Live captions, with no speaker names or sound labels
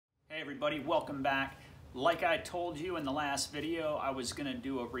Everybody, welcome back. Like I told you in the last video, I was going to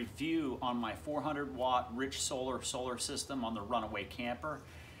do a review on my 400 watt rich solar system on the Runaway camper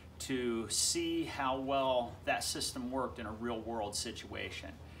to see how well that system worked in a real world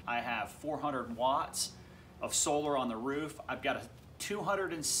situation. I have 400 watts of solar on the roof. I've got a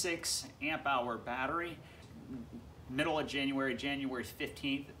 206 amp hour battery. Middle of January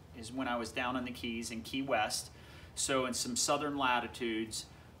 15th is when I was down in the Keys in Key West. So in some southern latitudes,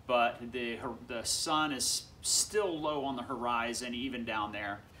 but the sun is still low on the horizon, even down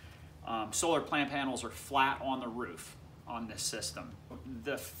there. Solar plant panels are flat on the roof on this system.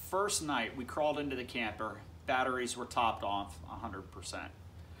 The first night we crawled into the camper, batteries were topped off 100%.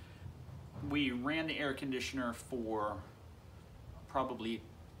 We ran the air conditioner for probably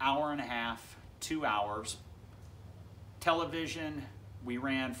hour and a half, 2 hours. Television, we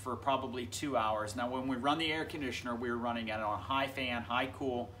ran for probably 2 hours. Now when we run the air conditioner, we were running it on high fan, high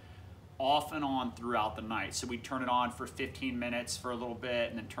cool, off and on throughout the night. So we'd turn it on for 15 minutes for a little bit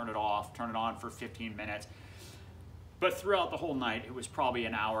and then turn it off, turn it on for 15 minutes. But throughout the whole night, it was probably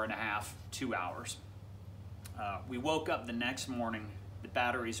an hour and a half, 2 hours. We woke up the next morning, the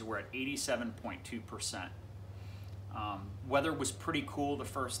batteries were at 87.2%. Weather was pretty cool the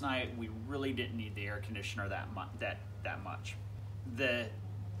first night. We really didn't need the air conditioner that much. The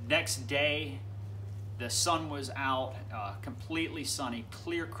next day, the sun was out, completely sunny,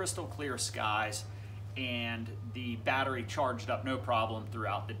 clear, crystal clear skies, and the battery charged up no problem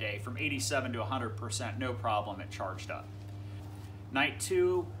throughout the day. From 87 to 100%, no problem, it charged up. Night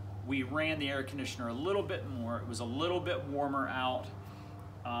two, we ran the air conditioner a little bit more. It was a little bit warmer out.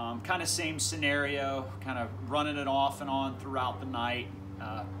 Kind of same scenario, kind of running it off and on throughout the night,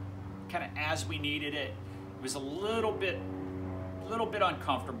 kind of as we needed it. It was a little bit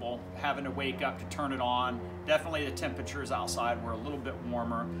uncomfortable having to wake up to turn it on. Definitely the temperatures outside were a little bit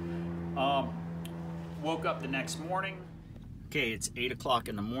warmer. Woke up the next morning. Okay, it's 8 o'clock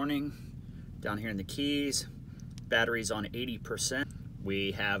in the morning down here in the Keys. Battery's on 80%.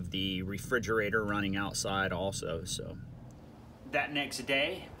 We have the refrigerator running outside also. So that next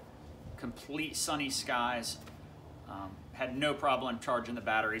day, complete sunny skies. Had no problem charging the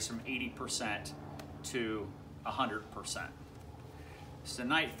batteries from 80% to 100%. So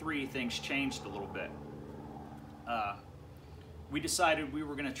night three, things changed a little bit. We decided we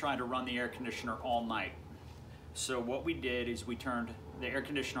were going to try to run the air conditioner all night. So what we did is we turned the air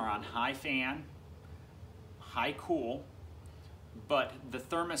conditioner on high fan, high cool, but the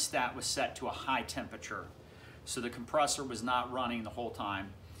thermostat was set to a high temperature. So the compressor was not running the whole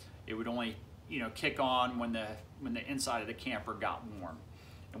time. It would only, kick on when the inside of the camper got warm.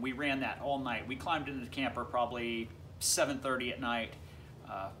 And we ran that all night. We climbed into the camper probably 7:30 at night.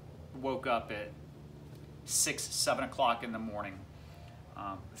 Woke up at 6, 7 o'clock in the morning.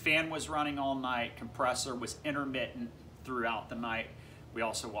 Fan was running all night. Compressor was intermittent throughout the night. We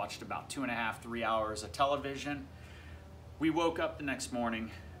also watched about 2.5, 3 hours of television. We woke up the next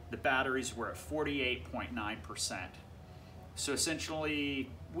morning. The batteries were at 48.9%. So essentially,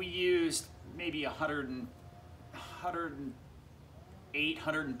 we used maybe 108,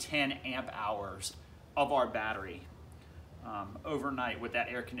 110 amp hours of our battery overnight with that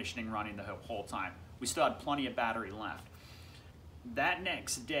air conditioning running the whole time. We still had plenty of battery left. That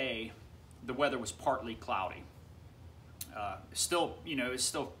next day, the weather was partly cloudy. Still, it's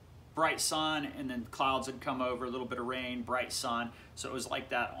still bright sun, and then clouds had come over, a little bit of rain, bright sun. So it was like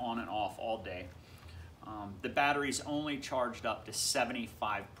that on and off all day. The batteries only charged up to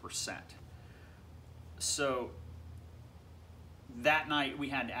 75%. So that night we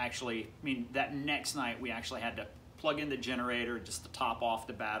had to that next night we actually had to plug in the generator just to top off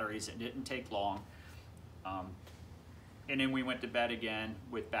the batteries. It didn't take long. And then we went to bed again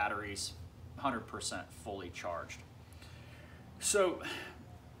with batteries 100% fully charged. So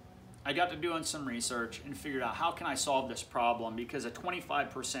I got to doing some research and figured out how can I solve this problem, because a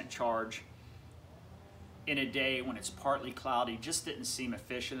 25% charge in a day when it's partly cloudy just didn't seem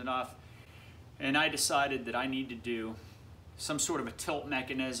efficient enough. And I decided that I need to do some sort of a tilt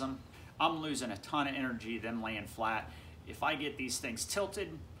mechanism. I'm losing a ton of energy them laying flat. If I get these things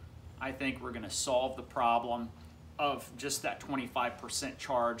tilted, I think we're going to solve the problem of just that 25%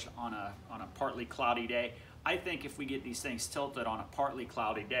 charge on a partly cloudy day. I think if we get these things tilted on a partly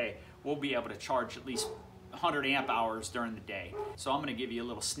cloudy day, we'll be able to charge at least 100 amp hours during the day. So I'm going to give you a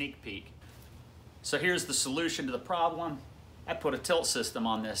little sneak peek. So here's the solution to the problem. I put a tilt system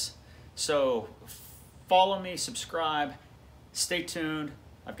on this. So follow me, subscribe, stay tuned.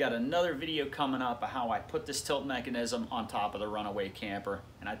 I've got another video coming up of how I put this tilt mechanism on top of the Runaway camper,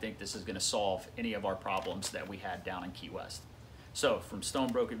 and I think this is going to solve any of our problems that we had down in Key West. So from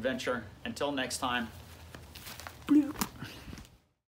Stonebrook Adventure, until next time,